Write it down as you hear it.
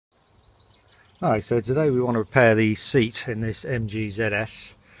Hi, so today we want to repair the seat in this MG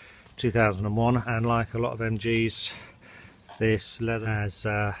ZS 2001, and like a lot of MGs, this leather has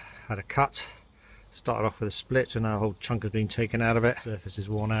had a cut. Started off with a split and a whole chunk has been taken out of it. Surface is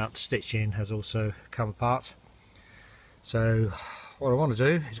worn out, stitching has also come apart. So what I want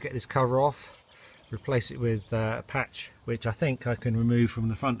to do is get this cover off, replace it with a patch which I think I can remove from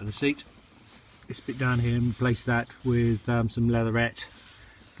the front of the seat. This bit down here, and replace that with some leatherette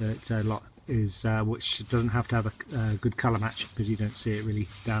that which doesn't have to have a good colour match, because you don't see it really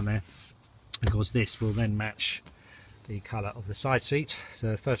down there. Of course, this will then match the colour of the side seat.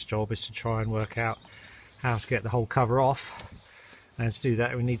 So the first job is to try and work out how to get the whole cover off, and to do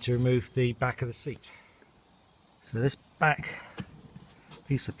that we need to remove the back of the seat. So this back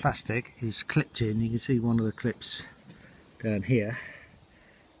piece of plastic is clipped in. You can see one of the clips down here,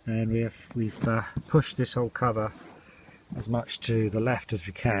 and we've pushed this whole cover as much to the left as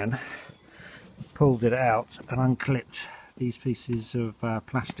we can, pulled it out and unclipped these pieces of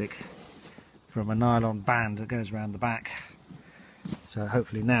plastic from a nylon band that goes around the back. So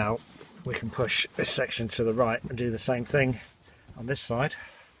hopefully now we can push this section to the right and do the same thing on this side.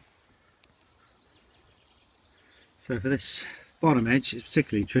 So for this bottom edge, it's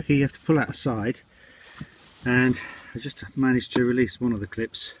particularly tricky. You have to pull out a side, and I just managed to release one of the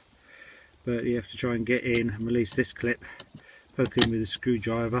clips, but you have to try and get in and release this clip, poke in with a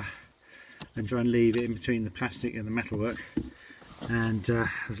screwdriver and try and leave it in between the plastic and the metalwork. And I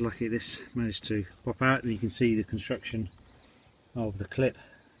was lucky this managed to pop out, and you can see the construction of the clip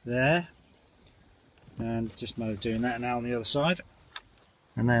there. And just a matter of doing that now on the other side.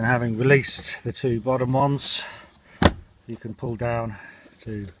 And then, having released the two bottom ones, you can pull down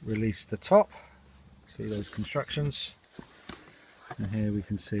to release the top. See those constructions. And here we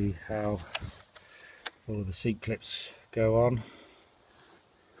can see how all of the seat clips go on.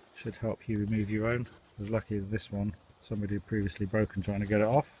 Should help you remove your own. I was lucky that this one somebody had previously broken trying to get it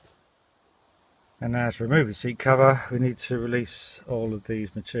off. And now to remove the seat cover, we need to release all of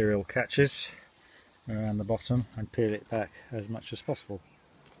these material catches around the bottom and peel it back as much as possible.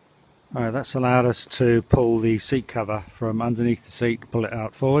 Alright, that's allowed us to pull the seat cover from underneath the seat, pull it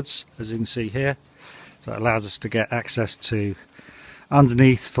out forwards, as you can see here. So it allows us to get access to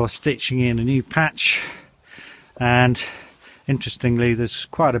underneath for stitching in a new patch. And interestingly, there's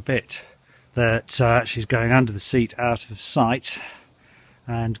quite a bit that actually is going under the seat out of sight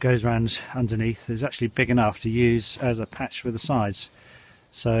and goes around underneath. It's actually big enough to use as a patch for the sides.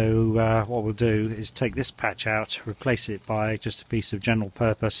 So what we'll do is take this patch out, replace it by just a piece of general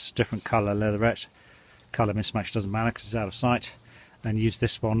purpose, different colour leatherette. Colour mismatch doesn't matter because it's out of sight, and use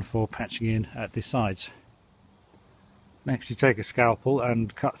this one for patching in at the sides. Next, you take a scalpel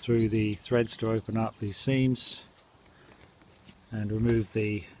and cut through the threads to open up these seams and remove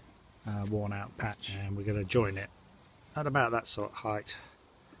the worn out patch, and we're going to join it at about that sort of height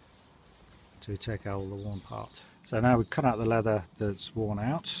to take out all the worn part. So now we've cut out the leather that's worn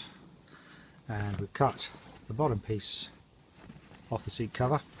out, and we've cut the bottom piece off the seat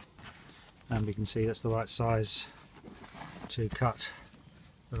cover, and we can see that's the right size to cut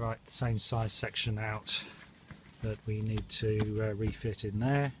the same size section out that we need to refit in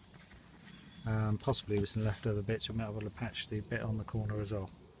there. Possibly with some leftover bits we might be able to patch the bit on the corner as well.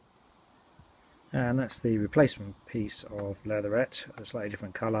 And that's the replacement piece of leatherette, a slightly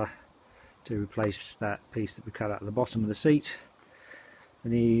different colour, to replace that piece that we cut out at the bottom of the seat.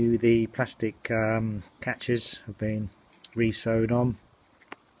 The plastic catches have been re-sewed on.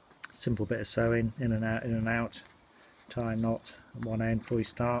 Simple bit of sewing, in and out, in and out. Tie a knot at one end before we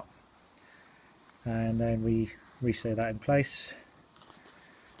start, and then we re-sew that in place.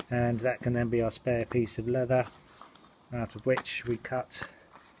 And that can then be our spare piece of leather, out of which we cut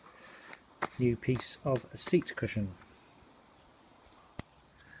a new piece of a seat cushion.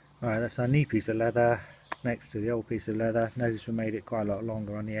 Alright, that's our new piece of leather next to the old piece of leather. Notice we made it quite a lot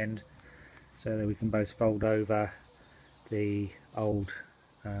longer on the end, so that we can both fold over the old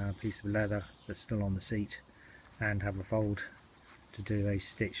piece of leather that's still on the seat and have a fold to do a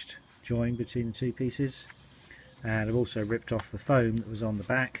stitched join between the two pieces. And I've also ripped off the foam that was on the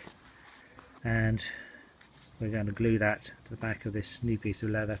back, and we're going to glue that to the back of this new piece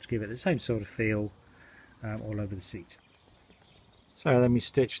of leather to give it the same sort of feel all over the seat. So then we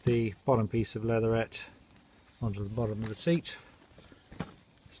stitch the bottom piece of leatherette onto the bottom of the seat,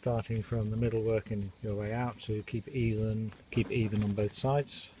 starting from the middle, working your way out to keep it even on both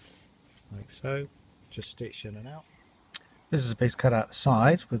sides, like so. Just stitch in and out. This is a piece cut out the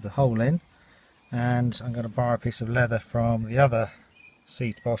side with the hole in, and I'm going to borrow a piece of leather from the other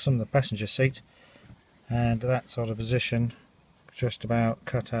seat bottom, the passenger seat, and that sort of position, just about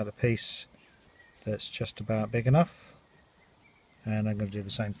cut out a piece that's just about big enough, and I'm going to do the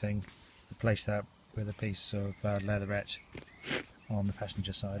same thing, replace that with a piece of leatherette on the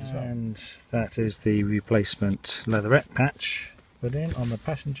passenger side as well. And that is the replacement leatherette patch put in on the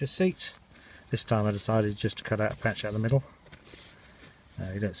passenger seat. This time I decided just to cut out a patch out the middle.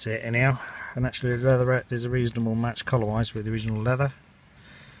 You don't see it anyhow, and actually the leatherette is a reasonable match colour wise with the original leather.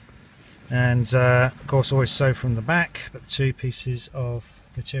 And of course always sew from the back, put the two pieces of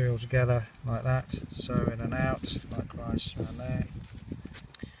material together like that, sew in and out, likewise around there,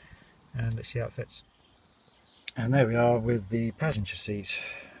 and let's see how it fits. And there we are with the passenger seat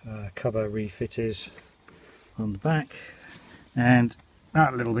cover refitted on the back, and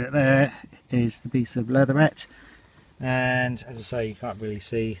that little bit there is the piece of leatherette, and as I say, you can't really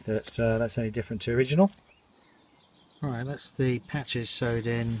see that that's any different to original. Right, that's the patches sewed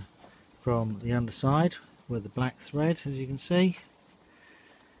in from the underside with the black thread, as you can see,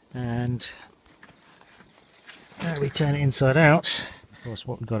 and now we turn it inside out. Of course,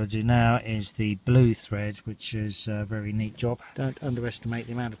 what we've got to do now is the blue thread, which is a very neat job. Don't underestimate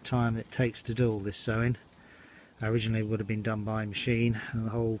the amount of time it takes to do all this sewing. Originally it would have been done by machine and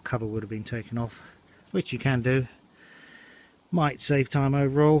the whole cover would have been taken off, which you can do. Might save time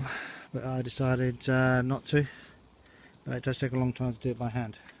overall, but I decided not to. But it does take a long time to do it by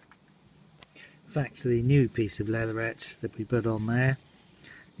hand. In fact, the new piece of leatherette that we put on there,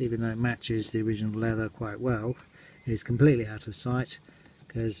 even though it matches the original leather quite well, is completely out of sight,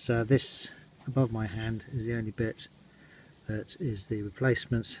 because this above my hand is the only bit that is the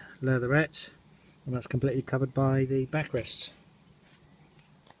replacement leatherette, and that's completely covered by the backrest.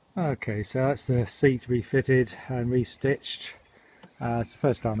 Okay, so that's the seat refitted and restitched. It's the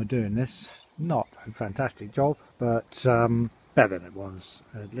first time I'm doing this. Not a fantastic job, but better than it was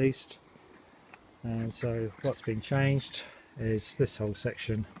at least. And so what's been changed is this whole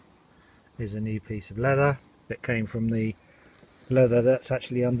section is a new piece of leather that came from the leather that's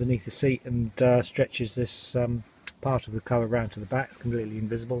actually underneath the seat and stretches this part of the cover around to the back. It's completely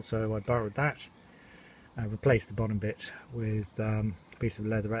invisible, so I borrowed that. I replaced the bottom bit with a piece of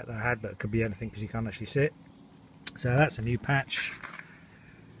leatherette that I had, but it could be anything because you can't actually see it. So that's a new patch,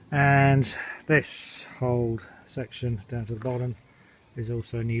 and this whole section down to the bottom is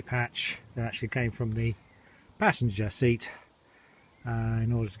also a new patch that actually came from the passenger seat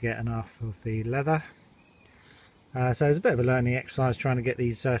in order to get enough of the leather. So it's a bit of a learning exercise trying to get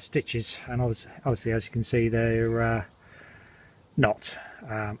these stitches, and obviously as you can see they're not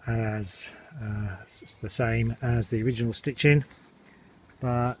as the same as the original stitching,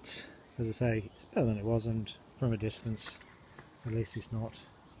 but as I say, it's better than it was, and from a distance at least it's not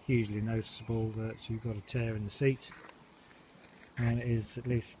hugely noticeable that you've got a tear in the seat, and it is at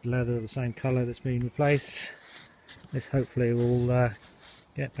least leather of the same colour that's been replaced. This hopefully will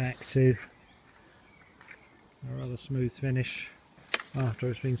get back to a rather smooth finish after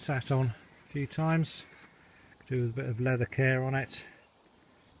it's been sat on a few times. Do with a bit of leather care on it.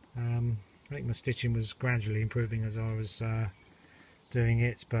 I think my stitching was gradually improving as I was doing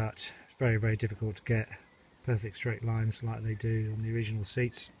it, but it's very, very difficult to get perfect straight lines like they do on the original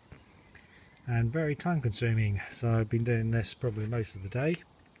seats, and very time consuming. So I've been doing this probably most of the day.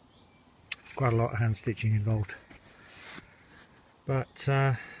 Quite a lot of hand stitching involved, but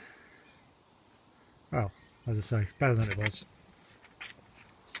well, as I say, better than it was,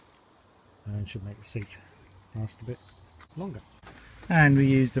 and should make the seat last a bit longer. And we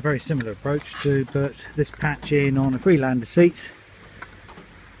used a very similar approach to put this patch in on a Freelander seat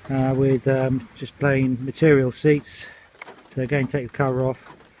with just plain material seats. So again, take the cover off.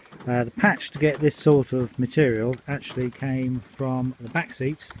 The patch to get this sort of material actually came from the back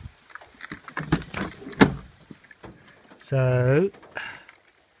seat. So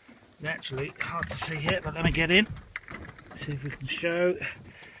it's actually hard to see here, but let me get in, see if we can show.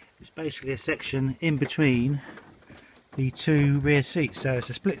 It's basically a section in between the two rear seats, so it's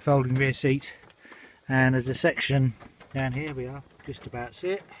a split folding rear seat, and there's a section down here, we are just about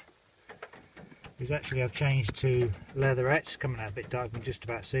see it. Is actually I've changed to leatherette, coming out a bit dark, you can just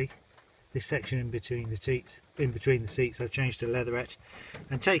about see this section in between the seats. I've changed to leatherette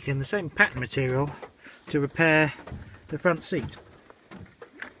and taken the same pattern material to repair the front seat,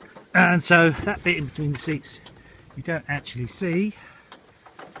 and so that bit in between the seats you don't actually see,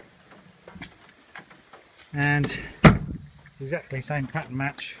 and it's exactly the same pattern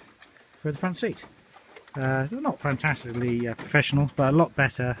match for the front seat. They're not fantastically professional, but a lot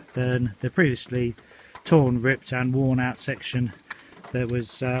better than the previously torn, ripped and worn out section that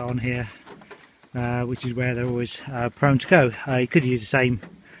was on here, which is where they're always prone to go. You could use the same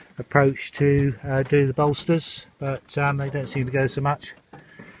approach to do the bolsters, but they don't seem to go so much,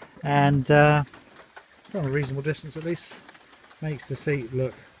 and from a reasonable distance at least, makes the seat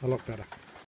look a lot better.